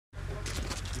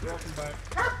You're walking back.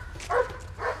 You're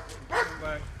walking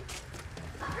back.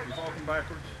 You're walking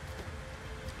backwards.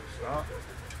 Stop.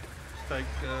 Take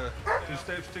 2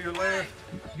 steps to your left.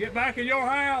 Get back in your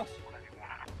house.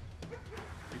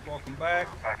 Keep walking back.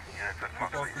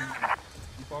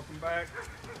 Keep walking back.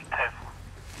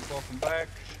 Keep walking back.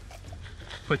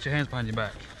 Put your hands behind your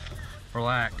back.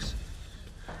 Relax.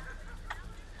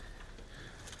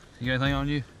 You got anything on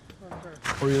you?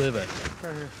 Where do you live at?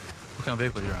 Right here. What kind of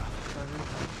vehicle you on?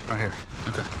 Right here. Right here.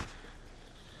 Okay.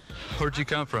 Where'd you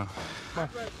come from? It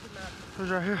was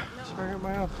right here. It's right here at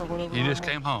my house. I went over You my just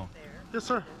house. came home? Yes,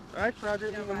 sir. Actually, I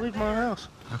didn't even leave my house.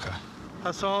 Okay.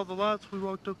 I saw all the lights. We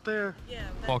walked up there.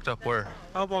 Walked up where?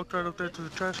 I walked right up there to the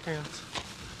trash cans.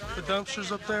 The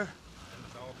dumpsters up there.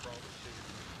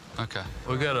 Okay.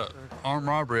 We got an armed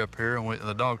robbery up here, and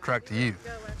the dog tracked to you.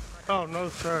 Oh, no,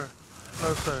 sir.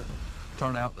 No, sir.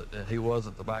 Turned out that he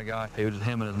wasn't the bad guy. He was just,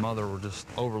 him and his mother were just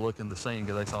overlooking the scene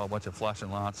because they saw a bunch of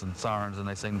flashing lights and sirens, and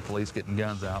they seen the police getting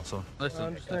guns out. So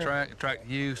listen, the tracked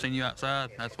you, seen you outside.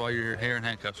 That's why you're here in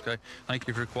handcuffs, okay? Thank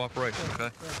you for your cooperation,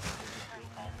 okay?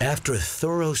 After a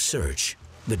thorough search,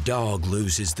 the dog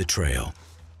loses the trail.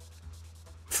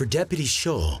 For Deputy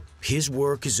Shull, his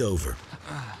work is over.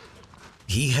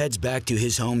 He heads back to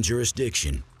his home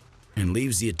jurisdiction and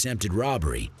leaves the attempted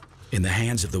robbery in the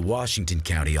hands of the Washington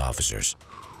County officers.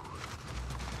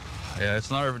 Yeah,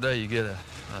 it's not every day you get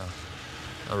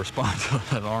a response to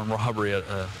an armed robbery at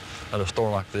a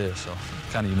store like this, so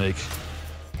kind of unique.